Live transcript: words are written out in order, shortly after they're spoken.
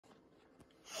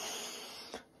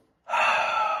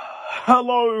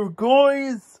Hello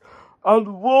guys,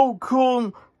 and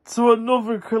welcome to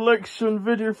another collection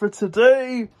video for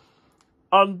today,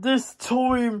 and this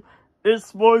time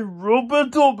it's my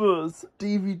Rubbadubbers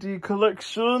DVD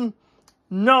collection.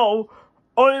 Now,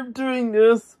 I am doing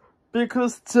this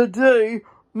because today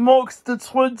marks the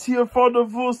 20th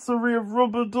anniversary of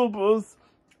Rubbadubbers,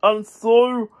 and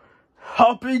so,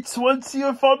 happy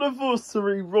 20th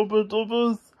anniversary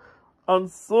Rubbadubbers,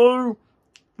 and so,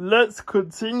 let's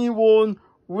continue on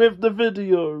with the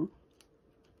video.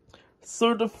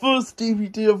 So the first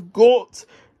DVD I've got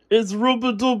is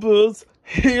Rubbadubbers.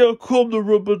 Here come the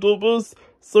Rubbadubbers.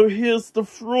 So here's the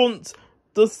front,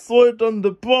 the side and the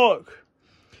back.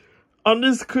 And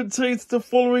this contains the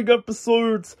following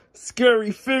episodes: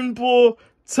 Scary Finbar,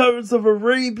 Terrors of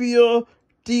Arabia,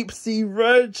 Deep Sea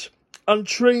Reg, and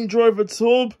Train Driver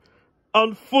Tub.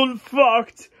 And fun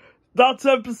fact, that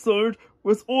episode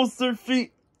was also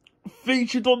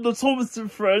featured on the Thomas &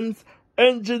 Friends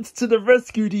Engines to the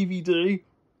Rescue DVD.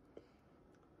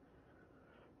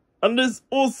 And this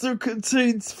also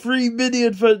contains 3 mini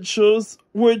adventures,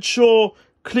 which are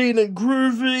Clean and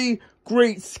Groovy,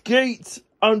 Great Skate,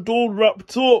 and All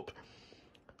Wrapped Up.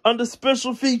 And the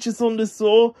special features on this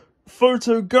are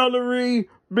Photo Gallery,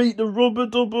 Meet the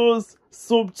Rubbadubbers,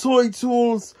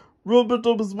 Subtitles,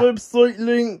 Rubbadubbers website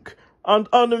link, and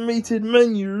animated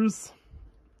menus.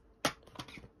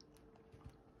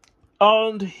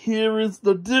 And here is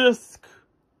the disc.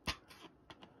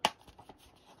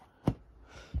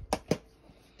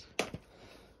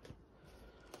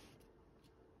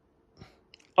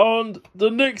 And the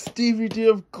next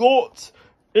DVD I've got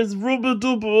is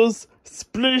Rubbadubbers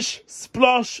Splish,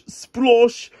 Splash,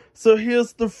 Splosh. So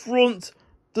here's the front,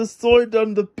 the side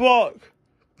and the back.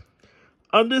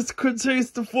 And this contains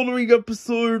the following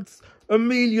episodes: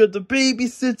 Amelia the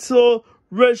Babysitter,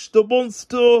 Reg the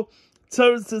Monster,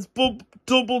 Terrence's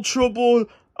Double Trouble,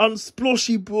 and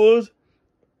Sploshy Bud.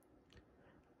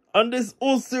 And this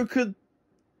also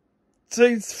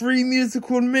contains 3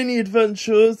 musical mini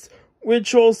adventures,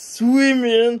 which are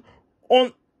Swimming,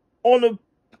 On a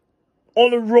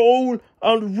Roll,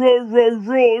 and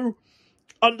Row.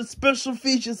 And the special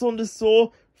features on this are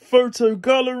Photo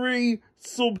Gallery,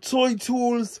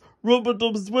 Subtitles,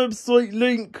 Rubbadubbers website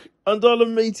link, and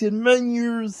animated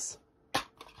menus.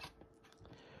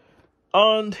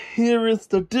 And here is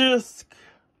the disc.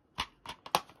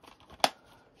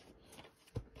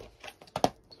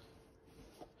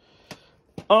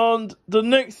 And the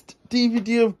next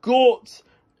DVD I've got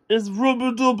is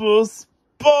Rubbadubbers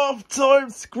Bath Time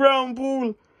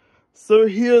Scramble. So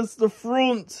here's the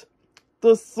front,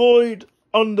 the side,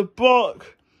 and the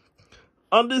back.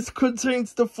 And this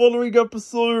contains the following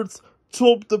episodes: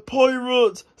 Top the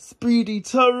Pirate, Speedy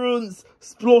Terrence,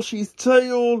 Sploshy's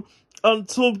Tale, and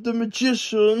Tub the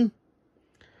Magician.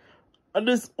 And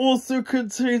this also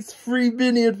contains 3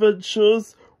 mini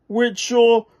adventures, which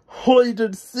are Hide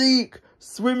and Seek,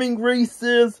 Swimming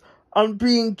Races, and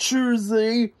Being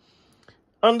Choosy.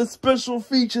 And the special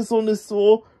features on this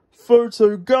are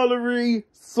Photo Gallery,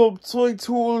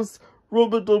 Subtitles,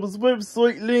 Rubbadubbers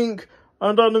website link,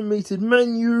 and animated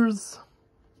menus.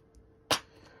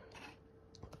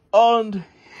 And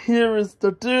here is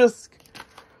the disc.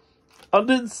 And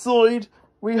inside,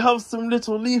 we have some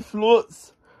little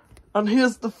leaflets. And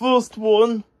here's the first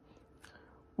one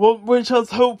which has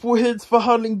helpful hints for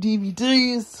handling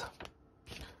DVDs.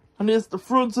 And here's the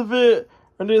front of it,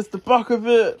 and here's the back of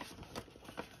it.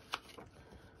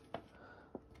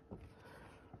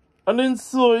 And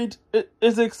inside, it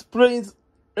explains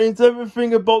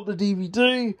everything about the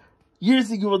DVD.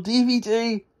 Using your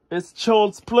DVD is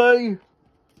child's play.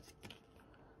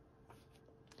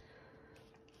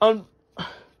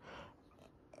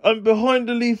 And behind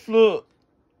the leaflet,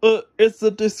 it's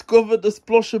the Discover the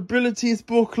Splosh Abilities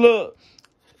booklet.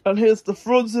 And here's the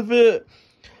front of it.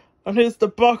 And here's the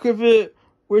back of it,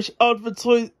 which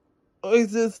advertises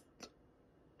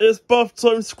its Bath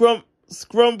Time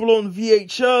Scramble on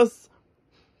VHS.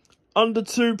 And the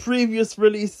 2 previous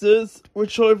releases,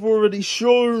 which I've already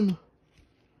shown,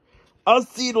 as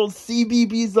seen on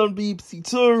CBeebies and BBC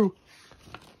Two.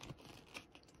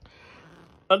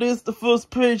 And here's the first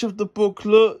page of the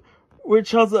booklet,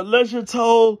 which has a leisure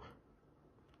towel,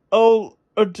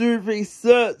 a duvet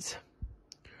set,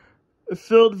 a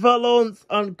filled valance,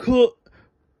 and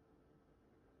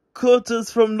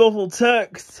cutters from novel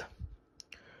text,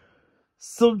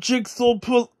 some jigsaw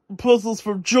puzzles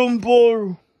from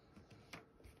Jumbo,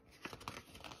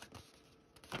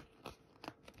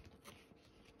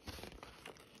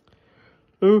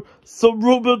 some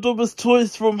Rubbadubbers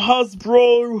toys from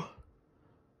Hasbro,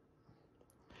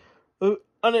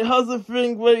 And it has a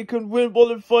thing where you can win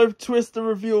 1 in 5 Twister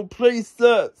reveal play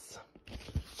sets.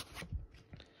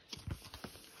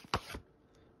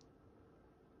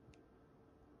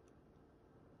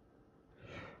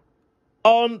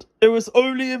 And it was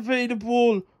only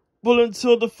available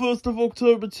until the 1st of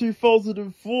October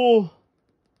 2004.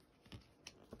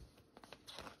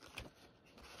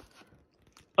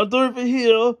 And over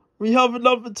here, we have an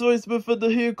advertisement for the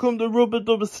Here Come the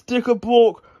Rubbadubbers sticker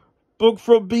book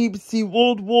from BBC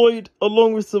Worldwide,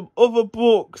 along with some other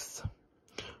books,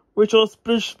 which are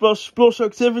Splish Splash Splosh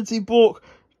Activity Book,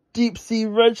 Deep Sea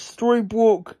Reg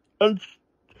Storybook, and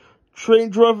Train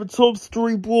Driver Tom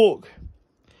Storybook.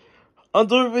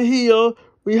 And over here,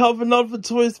 we have an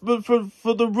advertisement for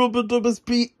the Rubbadubbers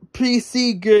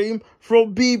PC game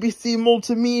from BBC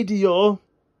Multimedia.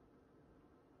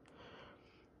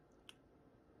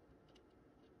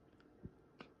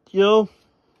 Yeah.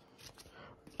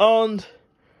 And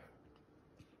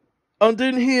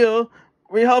in here,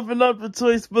 we have an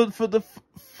advertisement for the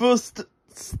first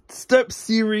step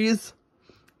series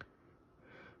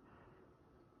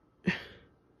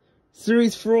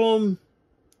from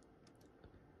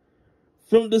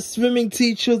the Swimming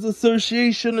Teachers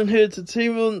Association and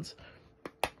Entertainment.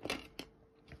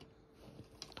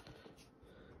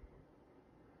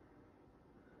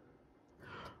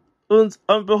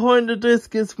 And behind the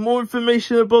disc is more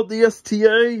information about the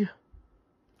STA.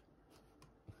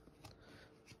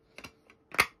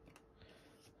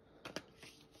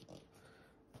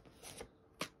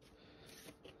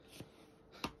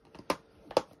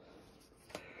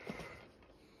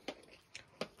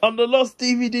 And the last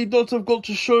DVD that I've got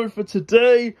to show for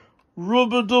today,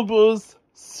 Rubbadubbers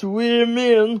Swim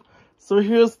In. So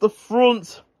here's the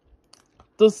front,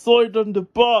 the side and the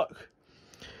back.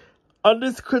 And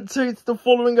this contains the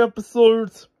following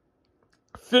episodes: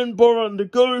 Finbar and the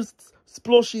Ghosts,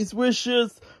 Sploshy's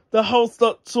Wishes, The House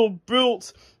That Tom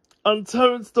Built, and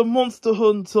Terrence the Monster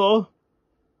Hunter.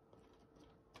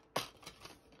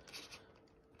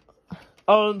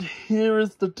 And here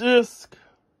is the disc.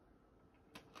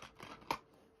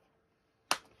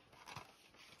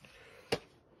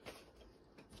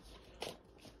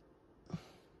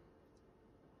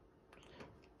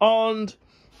 And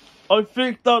I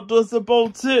think that does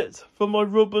about it for my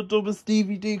Rubbadubbers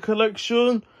DVD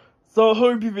collection. So I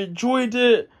hope you've enjoyed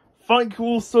it. Thank you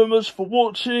all so much for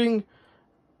watching.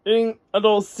 And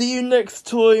I'll see you next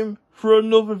time for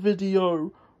another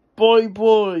video. Bye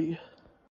bye.